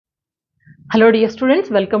Hello dear students,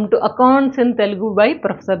 welcome to Accounts in Telugu by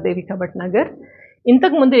Professor Devika Bhatnagar.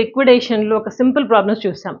 ఇంతకు ముందు లిక్విడేషన్లో ఒక simple problems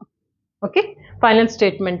చూసాం. Okay, final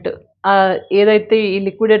statement ఏదైతే ఈ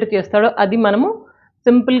లిక్విడేటర్ చేస్తాడో అది మనము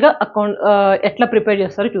సింపుల్గా అకౌంట్ ఎట్లా ప్రిపేర్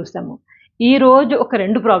చేస్తారో చూసాము. ఈరోజు ఒక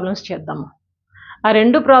రెండు ప్రాబ్లమ్స్ చేద్దాము. ఆ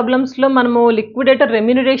రెండు ప్రాబ్లమ్స్లో మనము లిక్విడేటర్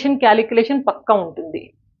రెమ్యూనరేషన్ క్యాలిక్యులేషన్ పక్కా ఉంటుంది.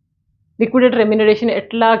 లిక్విడేటర్ రెమ్యూనరేషన్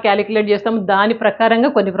ఎట్లా క్యాలిక్యులేట్ చేస్తాము దాని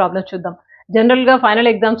ప్రకారంగా కొన్ని ప్రాబ్లమ్స్ చూద్దాం. జనరల్గా ఫైనల్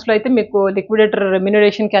ఎగ్జామ్స్లో అయితే మీకు లిక్విడేటర్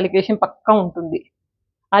రెమ్యూనరేషన్ క్యాలిక్యులేషన్ పక్కా ఉంటుంది,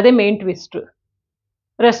 అదే main twist.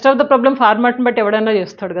 Rest of the problem ఫార్మాట్ని బట్టి ఎవడన్నా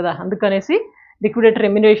చేస్తాడు కదా, అందుకనేసి లిక్విడేటర్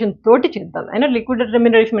రెమ్యూనరేషన్ తోటి చేద్దాం. అయినా లిక్విడేటర్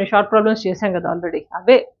రెమ్యూనరేషన్ మేము షార్ట్ ప్రాబ్లమ్స్ చేసాం కదా ఆల్రెడీ,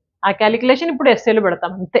 అవే ఆ క్యాలిక్యులేషన్ ఇప్పుడు ఎస్ఏలో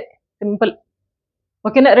పెడతాం, అంతే సింపుల్.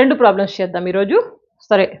 ఓకేనా, రెండు ప్రాబ్లమ్స్ చేద్దాం ఈరోజు.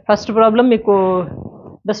 సరే, ఫస్ట్ ప్రాబ్లం మీకు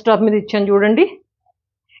డెస్క్టాప్ మీద ఇచ్చాను చూడండి.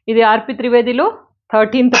 ఇది ఆర్పి త్రివేదిలో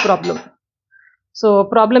 13th ప్రాబ్లం. సో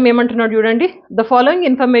ప్రాబ్లం ఏమంటున్నాడు చూడండి. The following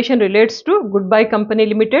information relates to good bye company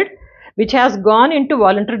limited which has gone in to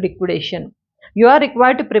voluntary liquidation. You are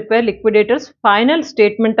required to prepare లిక్విడేటర్స్ final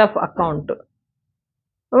statement of account.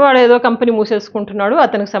 వాడు ఏదో company మూసేసుకుంటున్నాడు,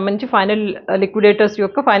 అతనికి సంబంధించి ఫైనల్ లిక్విడేటర్స్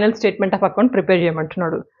యొక్క final statement of account prepare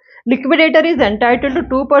చేయమంటున్నాడు. Liquidator is entitled to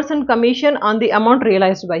 2% commission on the amount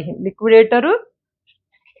realised by him.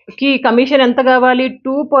 లిక్విడేటర్కి commission ఎంత కావాలి?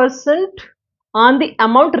 2% on the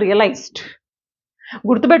amount realised.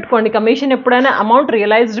 గుర్తుపెట్టుకోండి, commission ఎప్పుడైనా అమౌంట్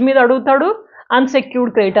రియలైజ్డ్ మీద అడుగుతాడు,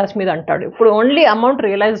 అన్సెక్యూర్డ్ క్రెడిటార్స్ మీద అంటాడు. ఇప్పుడు ఓన్లీ అమౌంట్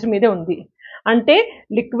రియలైజ్డ్ మీదే ఉంది. అంటే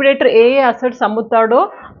లిక్విడేటర్ ఏ అసెట్స్ అమ్ముతాడో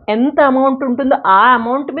ఎంత అమౌంట్ ఉంటుందో ఆ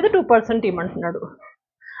అమౌంట్ మీద 2% ఇవ్వమంటున్నాడు.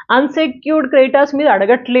 అన్సెక్యూర్డ్ క్రెడిటార్స్ మీద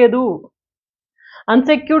అడగట్లేదు.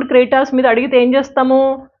 అన్సెక్యూర్డ్ క్రెడిటార్స్ మీద అడిగితే ఏం చేస్తాము,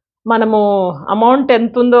 మనము అమౌంట్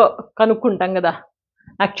ఎంత ఉందో కనుక్కుంటాం కదా.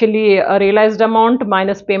 Actually realised amount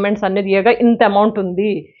minus payments అనేది ఇయగా ఇంత అమౌంట్ ఉంది,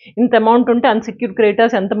 ఇంత అమౌంట్ ఉంటే అన్సెక్యూర్డ్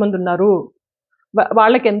క్రెడిటర్స్ ఎంతమంది ఉన్నారు,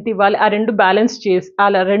 వాళ్ళకి ఎంత ఇవ్వాలి, ఆ రెండు బ్యాలెన్స్ చేసి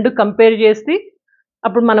అలా రెండు కంపేర్ చేసి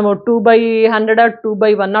అప్పుడు మనము 2/100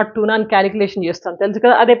 2/1 2 అని క్యాలిక్యులేషన్ చేస్తాం, తెలుసు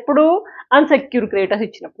కదా. అది ఎప్పుడు అన్సెక్యూర్డ్ క్రెడిటర్స్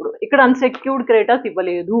ఇచ్చినప్పుడు. ఇక్కడ అన్సెక్యూర్డ్ క్రెడిటర్స్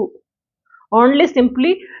ఇవ్వలేదు, only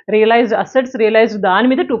simply realised assets realised దాని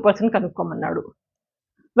మీద 2% కనుక్కోమన్నాడు.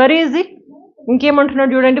 Very easy.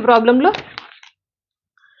 ఇంకేమంటున్నాడు చూడండి ప్రాబ్లంలో.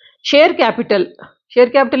 షేర్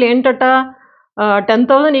క్యాపిటల్ ఏంటట?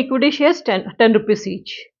 10,000 ఈక్విటీ షేర్స్ 10 రూపీస్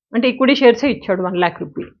ఈచ్. అంటే ఈక్విటీ షేర్సే ఇచ్చాడు 1 lakh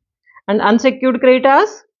rupee. And unsecured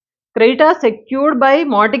creditors secured by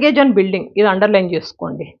mortgage and building. ఇది అండర్లైన్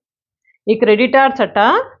చేసుకోండి. ఈ క్రెడిటార్స్ అట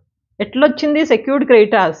ఎట్లొచ్చింది? Secured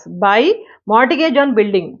creditors by mortgage on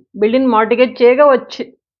building mortgage చేయగా వచ్చి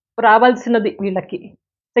రావాల్సినది వీళ్ళకి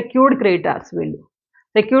సెక్యూర్డ్ క్రెడిటార్స్. వీళ్ళు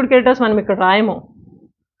సెక్యూర్డ్ క్రెడిటార్స్ మనం ఇక్కడ రాయము,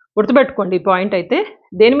 గుర్తుపెట్టుకోండి ఈ పాయింట్. అయితే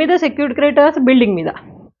దేని మీద సెక్యూర్డ్ క్రెడిటార్స్? బిల్డింగ్ మీద.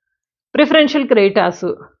 Preferential creditors,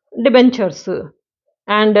 debentures.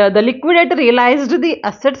 And the liquidator realised the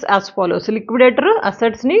assets as follows. Liquidator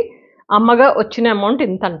అసెట్స్ని అమ్మగా వచ్చిన అమౌంట్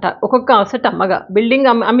ఇంత అంట. ఒక్కొక్క అసెట్ అమ్మగా, బిల్డింగ్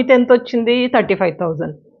అమ్మితే ఎంత వచ్చింది?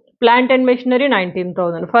 35,000. Plant and machinery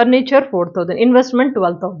 19,000. Furniture 4,000. Investment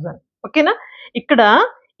 12,000. ఓకేనా. ఇక్కడ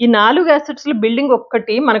ఈ 4 అసెట్స్లో బిల్డింగ్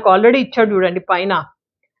ఒక్కటి మనకు ఆల్రెడీ ఇచ్చాడు చూడండి పైన.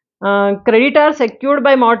 Creditor secured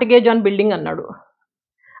by mortgage on building అన్నాడు.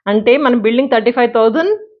 అంటే మనం బిల్డింగ్ 35,000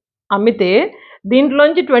 అమ్మితే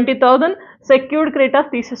దీంట్లోంచి 20,000 సెక్యూర్డ్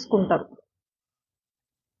క్రెడిటార్స్ తీసేసుకుంటారు.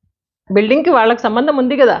 బిల్డింగ్కి వాళ్ళకి సంబంధం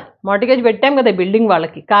ఉంది కదా, మార్టిగేజ్ పెట్టాం కదా బిల్డింగ్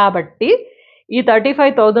వాళ్ళకి. కాబట్టి ఈ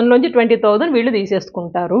 35,000లోంచి 20,000 వీళ్ళు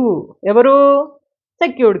తీసేసుకుంటారు. ఎవరు?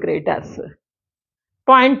 Secured creditors.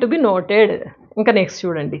 Point to be noted. ఇంకా నెక్స్ట్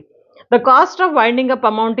చూడండి. The cost of winding up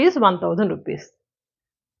amount is 1,000 rupees.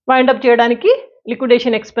 Wind up చేయడానికి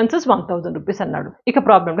లిక్విడేషన్ ఎక్స్పెన్సెస్ 1,000 రూపీస్ అన్నాడు. ఇక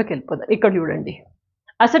ప్రాబ్లంలోకి వెళ్ళిపోదాం. ఇక్కడ చూడండి,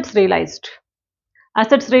 అసెట్స్ రియలైజ్డ్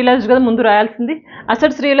కదా ముందు రాయాల్సింది.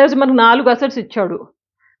 అసెట్స్ రియలైజ్డ్ మనకు 4 అసెట్స్ ఇచ్చాడు.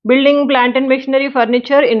 Building, plant and machinery,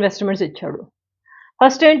 furniture, investments ఇచ్చాడు.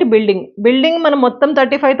 ఫస్ట్ ఏంటి? బిల్డింగ్ మనం మొత్తం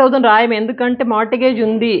 35,000 రాయము, ఎందుకంటే మార్టిగేజ్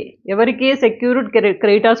ఉంది ఎవరికి? సెక్యూర్డ్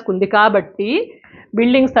క్రెడిటార్స్కి ఉంది. కాబట్టి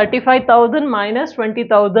బిల్డింగ్స్ 35,000 మైనస్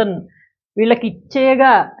 20,000 వీళ్ళకి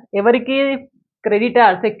ఇచ్చేయగా. ఎవరికి?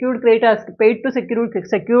 Creditor secured creditors, paid to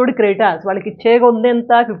secured creditors వాళ్ళకి ఇచ్చేగా ఉంది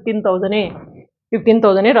ఎంత?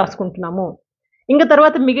 15,000 రాసుకుంటున్నాము. ఇంకా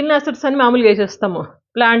తర్వాత మిగిలిన అసెట్స్ అని మామూలుగా వేసేస్తాము.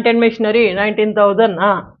 Plant and machinery 19,000,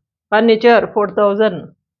 furniture 4,000,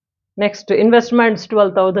 next investments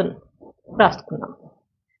 12,000 రాసుకున్నాం.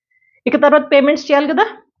 ఇక తర్వాత పేమెంట్స్ చేయాలి కదా.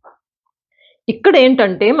 ఇక్కడ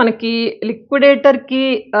ఏంటంటే మనకి లిక్విడేటర్కి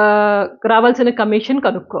రావాల్సిన కమిషన్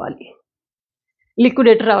కనుక్కోవాలి.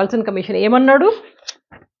 లిక్విడేటర్ రావాల్సిన కమిషన్ ఏమన్నాడు?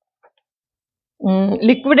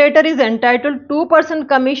 Liquidator is entitled 2%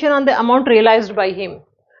 commission on the amount realised by him.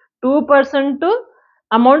 2%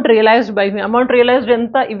 amount realised by me. Amount realised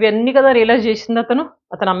ఎంత? ఇవన్నీ కదా రియలైజ్ చేసింది అతను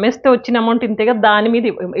అమ్మేస్తే వచ్చిన అమౌంట్ ఇంతే కదా, దాని మీద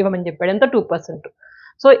ఇవ్వమని చెప్పాడు. ఎంత? 2%.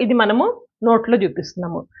 సో ఇది మనము నోట్లో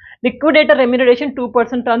చూపిస్తున్నాము. Liquidator remuneration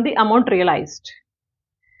 2% on the amount realised.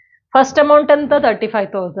 First amount ఎంత?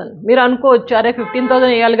 35,000. మీరు అనుకోవచ్చు, అరే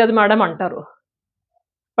 15,000 వేయాలి కదా మేడం అంటారు.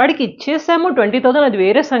 వాడికి ఇచ్చేసాము 20,000, అది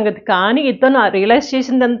వేరే సంగతి. కానీ ఇతను రియలైజ్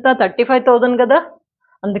చేసింది ఎంత? 35,000 కదా,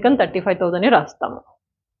 అందుకని 35,000 రాస్తాము.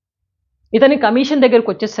 ఇతని కమిషన్ దగ్గరకు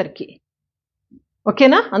వచ్చేసరికి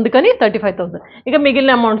ఓకేనా, అందుకని 35,000. ఇక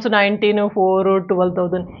మిగిలిన అమౌంట్స్ 19, 4,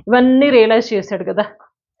 12,000 ఇవన్నీ రియలైజ్ చేశాడు కదా,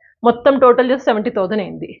 మొత్తం టోటల్ చేసి 70,000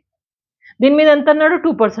 అయింది. దీని మీద ఎంత అన్నాడు?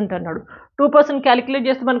 2% అన్నాడు. 2% క్యాలిక్యులేట్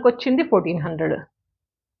చేస్తే మనకు వచ్చింది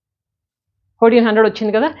 1400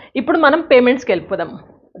 వచ్చింది కదా. ఇప్పుడు మనం పేమెంట్స్కి వెళ్ళిపోదాం.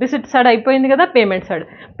 రిసిప్ట్ సైడ్ అయిపోయింది కదా,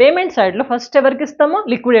 పేమెంట్ సైడ్లో ఫస్ట్ ఎవరికి ఇస్తామో?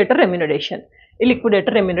 Liquidator remuneration. ఈ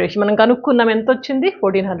లిక్విడేటర్ రెమ్యూనరేషన్ మనం కనుక్కున్నాం, ఎంత వచ్చింది?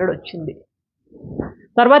 1400 వచ్చింది.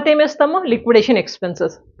 తర్వాత ఏమేస్తాము? Liquidation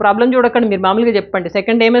expenses. ప్రాబ్లం చూడకండి, మీరు మామూలుగా చెప్పండి.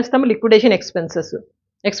 సెకండ్ ఏమేస్తాము? Liquidation expenses.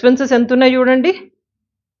 ఎక్స్పెన్సెస్ ఎంత ఉన్నాయి చూడండి.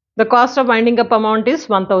 The cost of winding up amount is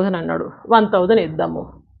 1,000 అన్నాడు, 1,000 ఇద్దాము.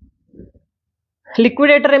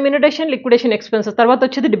 Liquidator remuneration, liquidation expenses. తర్వాత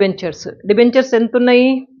వచ్చేది డిబెంచర్స్ ఎంత ఉన్నాయి?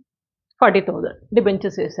 40,000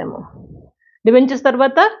 డిబెంచర్స్ వేసాము. డిబెంచర్స్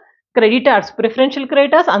తర్వాత creditors, preferential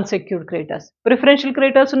creditors, unsecured creditors. Preferential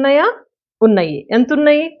creditors ఉన్నాయా? ఉన్నాయి. ఎంత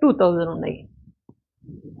ఉన్నాయి? 2,000 ఉన్నాయి.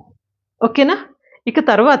 ఓకేనా. ఇక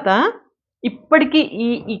తర్వాత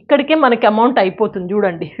ఇక్కడికే మనకి అమౌంట్ అయిపోతుంది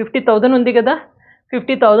చూడండి. 50,000 ఉంది కదా,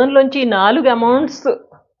 50,000లోంచి 4 అమౌంట్స్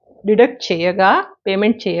డిడక్ట్ చేయగా,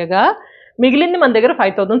 పేమెంట్ చేయగా మిగిలింది మన దగ్గర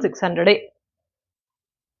 5,600.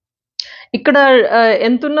 ఇక్కడ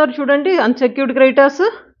ఎంత ఉన్నారు చూడండి, అన్సెక్యూర్డ్ క్రెడిటర్స్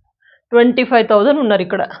 25,000 ఉన్నారు.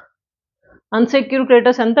 ఇక్కడ అన్సెక్యూర్డ్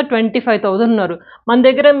క్రెడిటర్స్ ఎంత? 25,000 ఉన్నారు. మన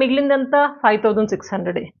దగ్గర మిగిలింది ఎంత?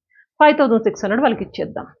 5,600. 5,600 వాళ్ళకి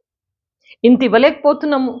ఇచ్చేద్దాం. ఇంత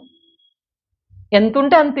ఇవ్వలేకపోతున్నాము, ఎంత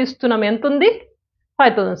ఉంటే అంత ఇస్తున్నాం. ఎంత ఉంది?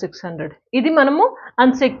 5,600. ఇది మనము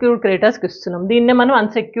అన్సెక్యూర్డ్ క్రెడిటర్స్కి ఇస్తున్నాం. దీన్నే మనం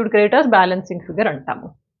అన్సెక్యూర్డ్ క్రెడిటర్స్ బ్యాలెన్సింగ్ ఫిగర్ అంటాము.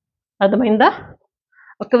 అర్థమైందా?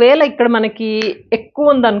 ఒకవేళ ఇక్కడ మనకి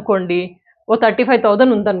ఎక్కువ ఉందనుకోండి, ఓ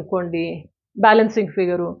 35,000 ఉందనుకోండి బ్యాలెన్సింగ్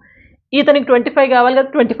ఫిగరు, ఇతనికి 25 కావాలి కదా,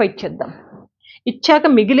 25 ఇచ్చేద్దాం. ఇచ్చాక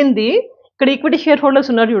మిగిలింది ఇక్కడ ఈక్విటీ షేర్ హోల్డర్స్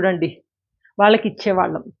ఉన్నారు చూడండి, వాళ్ళకి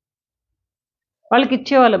ఇచ్చేవాళ్ళం.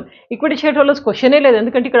 ఈక్విటీ షేర్ హోల్డర్స్ క్వశ్చనే లేదు,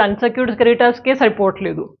 ఎందుకంటే ఇక్కడ అన్సెక్యూర్డ్ క్రెడిటర్స్కే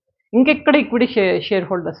సరిపోవట్లేదు, ఇంకెక్కడ ఈక్విటీ షేర్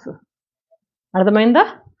హోల్డర్స్. అర్థమైందా?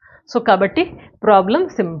 సో కాబట్టి ప్రాబ్లం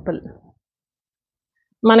సింపుల్.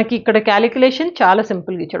 మనకి ఇక్కడ క్యాలిక్యులేషన్ చాలా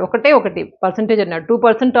సింపుల్గా ఇచ్చాడు. ఒకటి పర్సంటేజ్ అన్నాడు.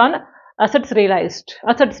 2% ఆన్ అసెట్స్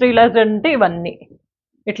రియలైజ్డ్ అంటే ఇవన్నీ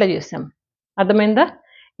ఇట్లా చేసాం. అర్థమైందా?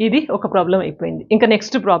 ఇది ఒక ప్రాబ్లం అయిపోయింది. ఇంకా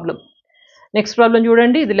నెక్స్ట్ ప్రాబ్లం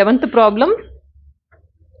చూడండి. ఇది 11th ప్రాబ్లం.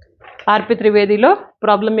 ఆర్పి త్రివేదిలో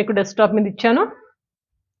ప్రాబ్లం మీకు డెస్క్టాప్ మీద ఇచ్చాను,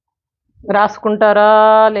 రాసుకుంటారా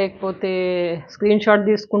లేకపోతే స్క్రీన్ షాట్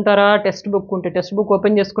తీసుకుంటారా? టెక్స్ట్ బుక్ ఉంటే టెక్స్ట్ బుక్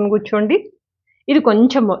ఓపెన్ చేసుకుని కూర్చోండి. ఇది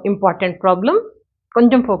కొంచెం ఇంపార్టెంట్ ప్రాబ్లం,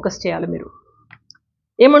 కొంచెం ఫోకస్ చేయాలి మీరు.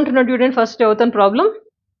 ఏమంటున్నాడు చూడండి, ఫస్ట్ చదువుతాను problem.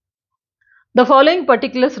 The following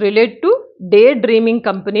particulars relate to day dreaming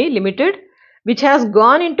company limited which has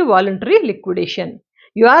gone in to voluntary liquidation.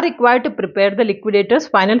 You are required to prepare the లిక్విడేటర్స్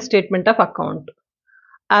final statement of account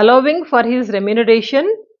allowing for his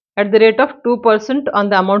remuneration at the rate of 2% on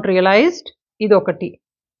the amount realized. ఇది ఒకటి.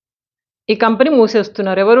 ఈ company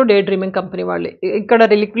మూసేస్తున్నారు. ఎవరు? Day dreaming company వాళ్ళే. ఇక్కడ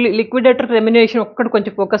liquidator remuneration ఒక్కటి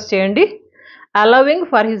కొంచెం focus చేయండి. Allowing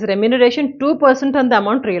for his remuneration 2% on the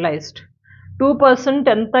amount realised. 2%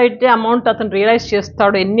 ఎంత అయితే అమౌంట్ అతను రియలైజ్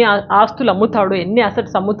చేస్తాడో, ఎన్ని ఆస్తులు అమ్ముతాడో, ఎన్ని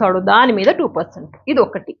అసెట్స్ అమ్ముతాడో దాని మీద 2%. ఇది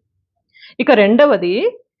ఒకటి. ఇక రెండవది,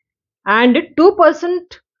 and 2%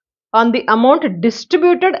 on the amount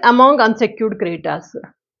distributed among unsecured creditors.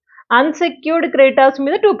 Unsecured creditors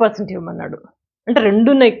మీద 2% ఇవ్వమన్నాడు. అంటే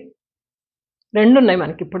రెండు ఉన్నాయి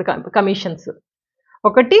మనకి ఇప్పుడు కమిషన్స్.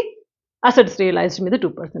 ఒకటి అసెట్స్ రియలైజ్డ్ మీద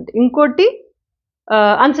 2%, ఇంకోటి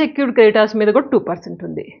అన్సెక్యూర్డ్ క్రెడిటార్స్ మీద కూడా 2%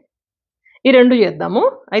 ఉంది. ఈ రెండు చేద్దాము.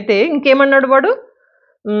 అయితే ఇంకేమన్నాడు వాడు?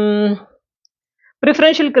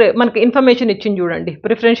 ప్రిఫరెన్షియల్ మనకి ఇన్ఫర్మేషన్ ఇచ్చింది చూడండి.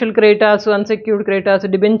 Preferential creditors, unsecured creditors,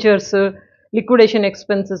 debentures, liquidation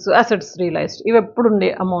expenses, assets realised, ఇవి ఎప్పుడు ఉండే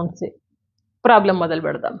అమౌంట్సే. ప్రాబ్లం మొదలు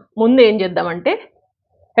పెడదాం. ముందు ఏం చేద్దామంటే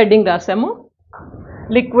heading రాసాము,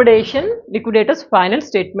 లిక్విడేటర్స్ final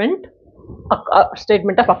statement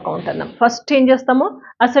of account అన్నాం. ఫస్ట్ ఏం చేస్తాము?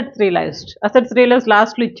 అసెట్స్ రియలైజ్డ్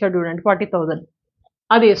లాస్ట్లో ఇచ్చాడు చూడండి 40,000,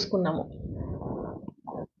 అది వేసుకున్నాము.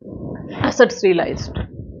 అసెట్స్ రియలైజ్డ్,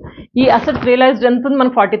 ఈ అసెట్స్ రియలైజ్డ్ ఎంత ఉంది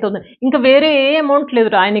మనకు? 40,000. ఇంకా వేరే ఏ అమౌంట్ లేదు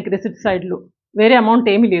రాయనికి రిసిప్ట్ సైడ్లో, వేరే అమౌంట్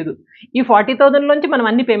ఏమీ లేదు. ఈ 40,000లోంచి మనం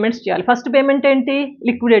అన్ని పేమెంట్స్ చేయాలి. ఫస్ట్ పేమెంట్ ఏంటి?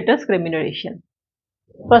 లిక్విడేటర్స్ రెమ్యూనరేషన్.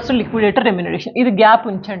 ఫస్ట్ లిక్విడేటర్ రెమ్యునరేషన్, ఇది గ్యాప్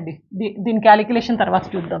ఉంచండి, దీని క్యాలిక్యులేషన్ తర్వాత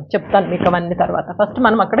చూద్దాం, చెప్తాను మీకు అవన్నీ తర్వాత. ఫస్ట్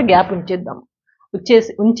మనం అక్కడ గ్యాప్ ఉంచేద్దాం,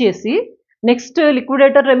 ఉంచేసి నెక్స్ట్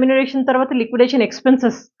లిక్విడేటర్ రెమ్యునరేషన్ తర్వాత లిక్విడేషన్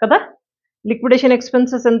ఎక్స్పెన్సెస్ కదా. లిక్విడేషన్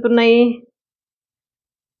ఎక్స్పెన్సెస్ ఎంత ఉన్నాయి?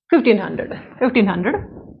 1500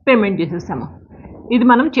 పేమెంట్ చేసేసాము. ఇది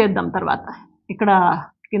మనం చేద్దాం తర్వాత, ఇక్కడ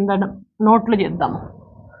కింద నోట్లో చేద్దాము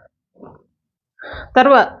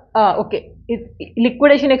తర్వాత. ఓకే,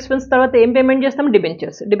 లిక్విడేషన్ ఎక్స్పెన్స్ తర్వాత ఏం పేమెంట్ చేస్తాం?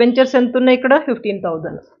 డిబెంచర్స్ ఎంత ఉన్నాయి ఇక్కడ?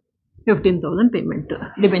 15,000 పేమెంట్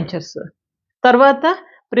డిబెంచర్స్. తర్వాత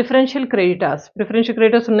ప్రిఫరెన్షియల్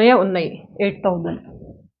క్రెడిటర్స్ ఉన్నాయా? ఉన్నాయి, 8,000.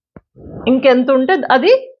 ఇంకెంత ఉంటే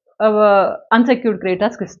అది అన్సెక్యూర్డ్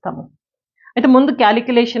క్రెడిటర్స్కి ఇస్తాము. అయితే ముందు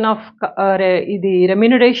క్యాలిక్యులేషన్ ఆఫ్ ఇది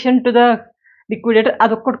రెమ్యునరేషన్ టు ద లిక్విడేటర్,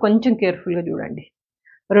 అదొక్కటి కొంచెం కేర్ఫుల్గా చూడండి.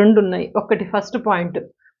 2 ఉన్నాయి. ఒకటి first point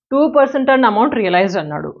 2% on amount realised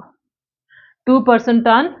అన్నాడు. 2%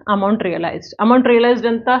 ఆన్ అమౌంట్ రియలైజ్డ్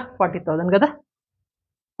ఎంత? 40,000 కదా.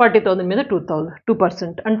 40,000 మీద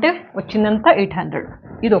 2% అంటే వచ్చిందంత 800.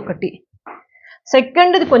 ఇది ఒకటి.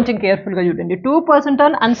 సెకండ్ది కొంచెం కేర్ఫుల్గా చూడండి, 2%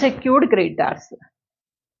 on unsecured creditors.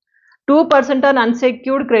 2% on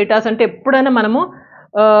unsecured creditors అంటే ఎప్పుడైనా మనము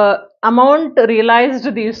అమౌంట్ రియలైజ్డ్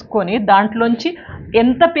తీసుకొని దాంట్లోంచి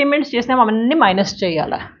ఎంత పేమెంట్స్ చేసినామో అవన్నీ మైనస్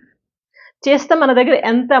చేయాలి. చేస్తే మన దగ్గర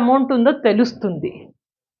ఎంత అమౌంట్ ఉందో తెలుస్తుంది.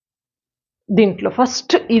 దీంట్లో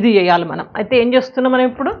ఫస్ట్ ఇది చేయాలి మనం. అయితే ఏం చేస్తున్నాం మనం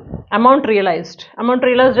ఇప్పుడు? అమౌంట్ రియలైజ్డ్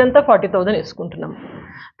ఎంత? 40,000 వేసుకుంటున్నాం.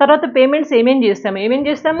 తర్వాత పేమెంట్స్ ఏమేం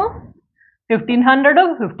చేస్తాము? 1500,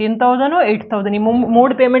 15,000, 8,000 ఈ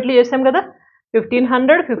 3 పేమెంట్లు చేసాం కదా.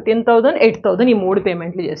 1500, 15,000, 8,000 ఈ 3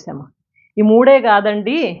 పేమెంట్లు చేసాము. ఈ 3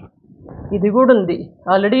 కాదండి, ఇది కూడా ఉంది,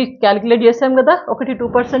 ఆల్రెడీ క్యాలిక్యులేట్ చేసాం కదా. ఒకటి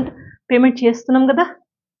 2% పేమెంట్ చేస్తున్నాం కదా,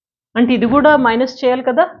 అంటే ఇది కూడా మైనస్ చేయాలి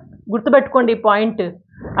కదా. గుర్తుపెట్టుకోండి ఈ పాయింట్,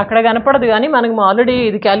 అక్కడ కనపడదు కానీ మనకు ఆల్రెడీ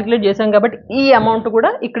ఇది క్యాలిక్యులేట్ చేసాం కాబట్టి ఈ అమౌంట్ కూడా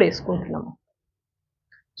ఇక్కడ వేసుకుంటున్నాము.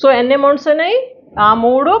 సో ఎన్ని అమౌంట్స్ ఉన్నాయి? ఆ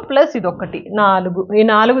 3 ప్లస్ ఇది ఒకటి 4. ఈ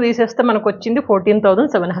 4 తీసేస్తే మనకు వచ్చింది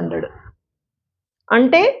 14,700.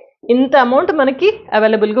 అంటే ఇంత అమౌంట్ మనకి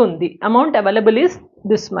అవైలబుల్గా ఉంది. Amount available is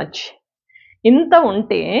this much. ఇంత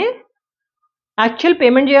ఉంటే యాక్చువల్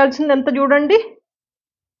పేమెంట్ చేయాల్సింది ఎంత చూడండి.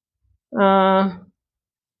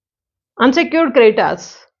 అన్సెక్యూర్డ్ క్రెడిటార్స్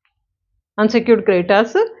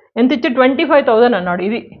ఎంత ఇచ్చే? 25,000 అన్నాడు.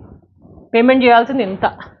 ఇది పేమెంట్ చేయాల్సింది ఇంత,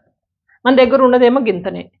 మన దగ్గర ఉన్నదేమో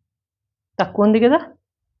గింతనే, తక్కువ ఉంది కదా.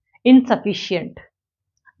 ఇన్సఫిషియంట్.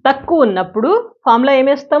 తక్కువ ఉన్నప్పుడు ఫార్ములా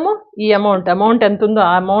ఏమేస్తాము? ఈ అమౌంట్ ఎంత ఉందో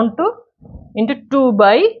ఆ అమౌంట్ ఇంటూ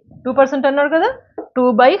 2% అన్నాడు కదా,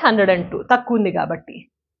 2/102. తక్కువ ఉంది కాబట్టి.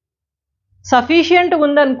 సఫిషియంట్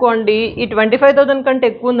ఉందనుకోండి, ఈ 25,000 కంటే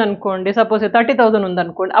ఎక్కువ ఉందనుకోండి, సపోజ్ 30,000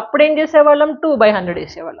 ఉందనుకోండి, అప్పుడు ఏం చేసేవాళ్ళం? 2/100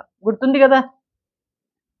 వేసేవాళ్ళం. గుర్తుంది కదా.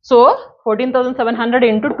 So 14,700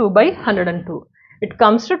 into 2/102 it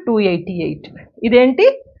comes to 288. ఇదేంటి?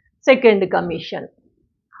 Second commission.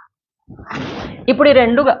 ఇప్పుడు ఈ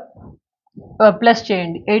రెండుగా ప్లస్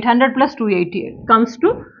చేయండి. 800 ప్లస్ 288 కమ్స్ టు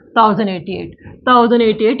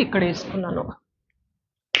 1088 ఇక్కడ వేసుకున్నాను.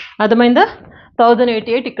 అర్థమైందా?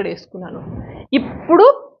 1088 ఇక్కడ వేసుకున్నాను. ఇప్పుడు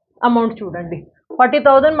అమౌంట్ చూడండి,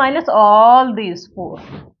 40,000 మైనస్ ఆల్ దీస్ 4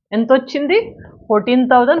 ఎంత వచ్చింది?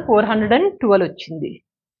 14,412 వచ్చింది.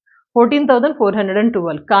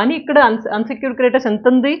 14,412. కానీ ఇక్కడ అన్సెక్యూర్డ్ క్రెడిటర్స్ ఎంత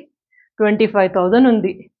ఉంది? 25,000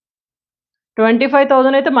 ఉంది.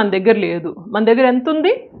 25,000 అయితే మన దగ్గర లేదు. మన దగ్గర ఎంత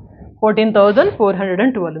ఉంది?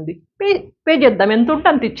 14,412 ఉంది. పే చేద్దాం, ఎంత ఉంటే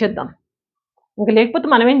అంత ఇచ్చేద్దాం, ఇంకా లేకపోతే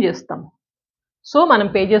మనం ఏం చేస్తాం? సో మనం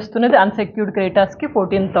పే చేస్తున్నది అన్సెక్యూర్డ్ క్రెడిటర్స్కి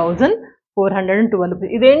 14,412.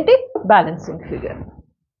 ఇదేంటి? Balancing figure.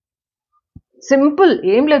 సింపుల్,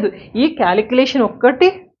 ఏం లేదు. ఈ క్యాలిక్యులేషన్ ఒక్కటి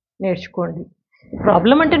నేర్చుకోండి.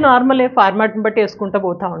 ప్రాబ్లం అంటే నార్మలే, ఫార్మాట్ని బట్టి వేసుకుంటూ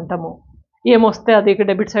పోతూ ఉంటాము. ఏమొస్తే అది ఇక్కడ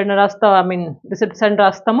డెబిట్ సైడ్న రాస్తాం, రిసిప్ట్ సైడ్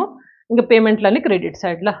రాస్తాము, ఇంకా పేమెంట్లన్నీ క్రెడిట్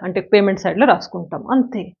సైడ్లో అంటే పేమెంట్ సైడ్లో రాసుకుంటాం,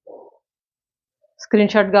 అంతే.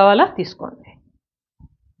 స్క్రీన్ షాట్ కావాలా? తీసుకోండి.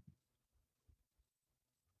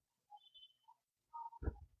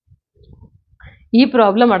 ఈ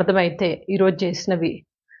ప్రాబ్లం అర్థమైతే ఈరోజు చేసినవి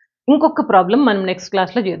ఇంకొక ప్రాబ్లం మనం నెక్స్ట్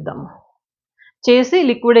క్లాస్లో చేద్దాము. చేసి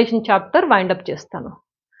లిక్విడేషన్ చాప్టర్ వైండప్ చేస్తాను.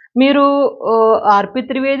 మీరు ఆర్పి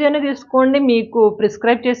త్రివేది అనే తీసుకోండి, మీకు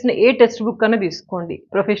ప్రిస్క్రైబ్ చేసిన ఏ టెక్స్ట్ బుక్ అనే తీసుకోండి.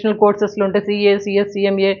 ప్రొఫెషనల్ కోర్సెస్లో ఉంటే సిఏ, సిఎస్,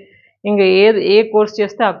 సిఎంఏ, ఇంకా ఏ కోర్స్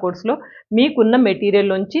చేస్తే ఆ కోర్సులో మీకున్న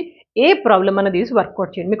మెటీరియల్లోంచి ఏ ప్రాబ్లం అన్న తీసి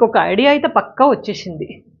వర్కౌట్ చేయండి. మీకు ఒక ఐడియా అయితే పక్కా వచ్చేసింది.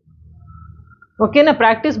 ఓకేనా?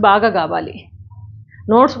 ప్రాక్టీస్ బాగా కావాలి.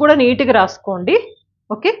 నోట్స్ కూడా నీట్గా రాసుకోండి.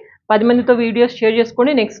 ఓకే, 10 మందితో వీడియోస్ షేర్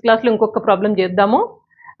చేసుకోండి. నెక్స్ట్ క్లాస్లో ఇంకొక ప్రాబ్లం చేద్దాము.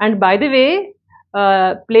 And by the way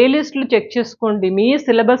ప్లేలిస్ట్లు check చేసుకోండి, మీ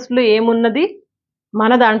సిలబస్లో ఏమున్నది,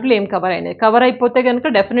 మన దాంట్లో ఏం కవర్ అయినాయి. కవర్ అయిపోతే కనుక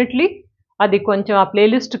డెఫినెట్లీ అది కొంచెం ఆ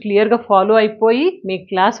ప్లేలిస్ట్ క్లియర్గా ఫాలో అయిపోయి మీ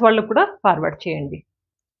క్లాస్ వాళ్ళకు కూడా ఫార్వర్డ్ చేయండి.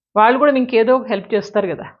 వాళ్ళు కూడా మీకు ఏదో ఒక హెల్ప్ చేస్తారు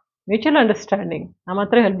కదా, మ్యూచువల్ అండర్స్టాండింగ్, ఆ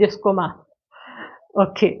మాత్రం హెల్ప్ చేసుకోమా.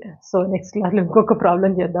 ఓకే, సో నెక్స్ట్ క్లాస్లో ఇంకొక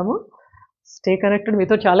ప్రాబ్లం చేద్దాము. Stay connected.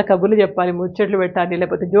 మీతో చాలా కబుర్లు చెప్పాలి, ముచ్చట్లు పెట్టాలి,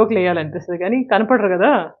 లేకపోతే జోకులు వేయాలనిపిస్తుంది కానీ కనపడరు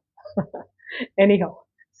కదా. Anyhow,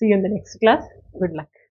 see you in the next class. Good luck.